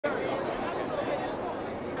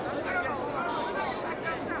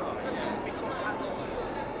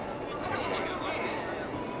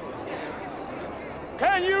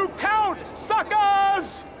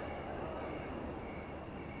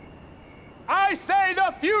I say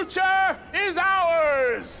the future is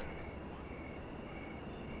ours.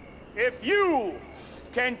 If you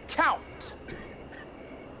can count.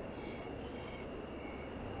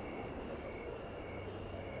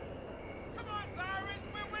 Come on, Cyrus,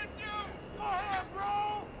 we're with you. Go ahead,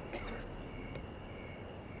 bro.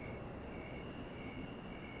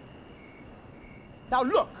 Now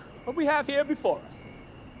look what we have here before us.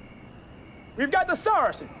 We've got the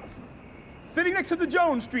Saracens sitting next to the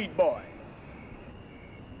Jones Street boys.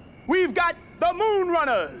 We've got the Moon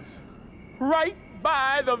Runners right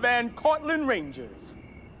by the Van Cortlandt Rangers.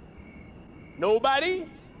 Nobody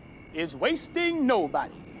is wasting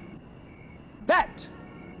nobody. That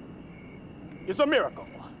is a miracle.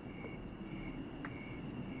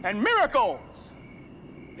 And miracles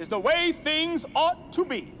is the way things ought to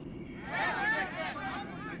be.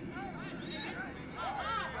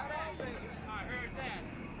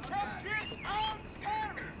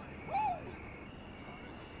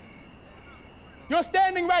 You're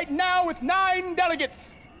standing right now with 9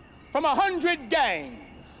 delegates from 100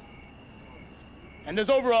 gangs. And there's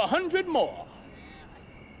over 100 more.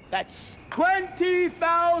 That's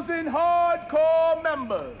 20,000 hardcore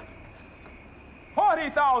members,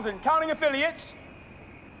 40,000 counting affiliates,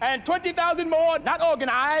 and 20,000 more not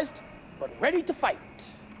organized, but ready to fight.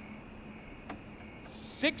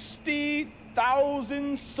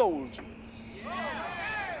 60,000 soldiers.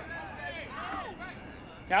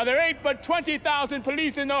 Now, there ain't but 20,000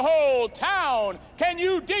 police in the whole town. Can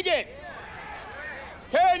you dig it?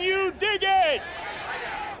 Can you dig it?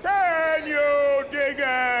 Can you dig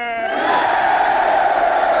it?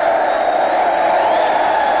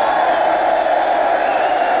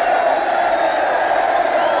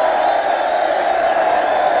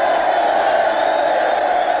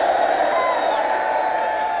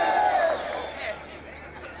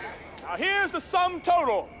 Now, here's the sum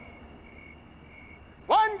total.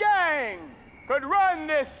 One gang could run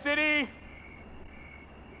this city.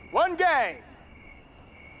 One gang.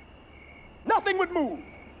 Nothing would move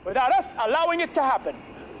without us allowing it to happen.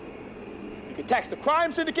 We could tax the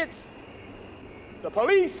crime syndicates, the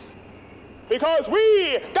police, because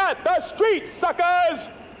we got the streets, suckers!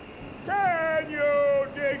 Can you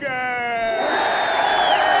dig it?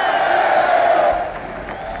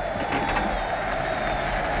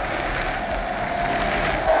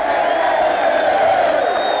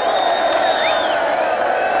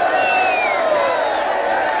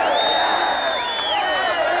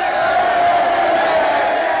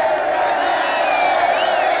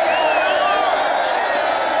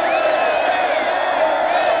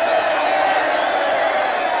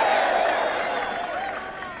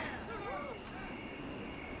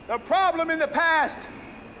 The problem in the past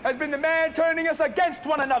has been the man turning us against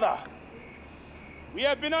one another. We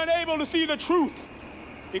have been unable to see the truth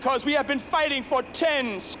because we have been fighting for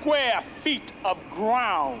 10 square feet of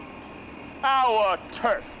ground. Our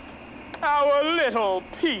turf. Our little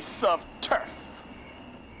piece of turf.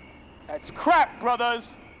 That's crap,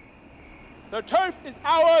 brothers. The turf is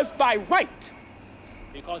ours by right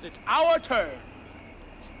because it's our turn.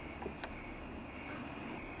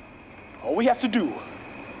 All we have to do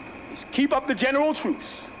is keep up the general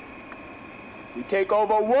truce. We take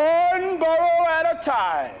over one borough at a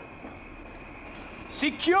time.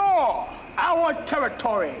 Secure our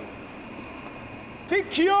territory.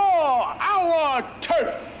 Secure our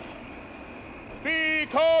turf.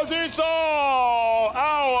 Because it's all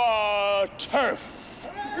our turf.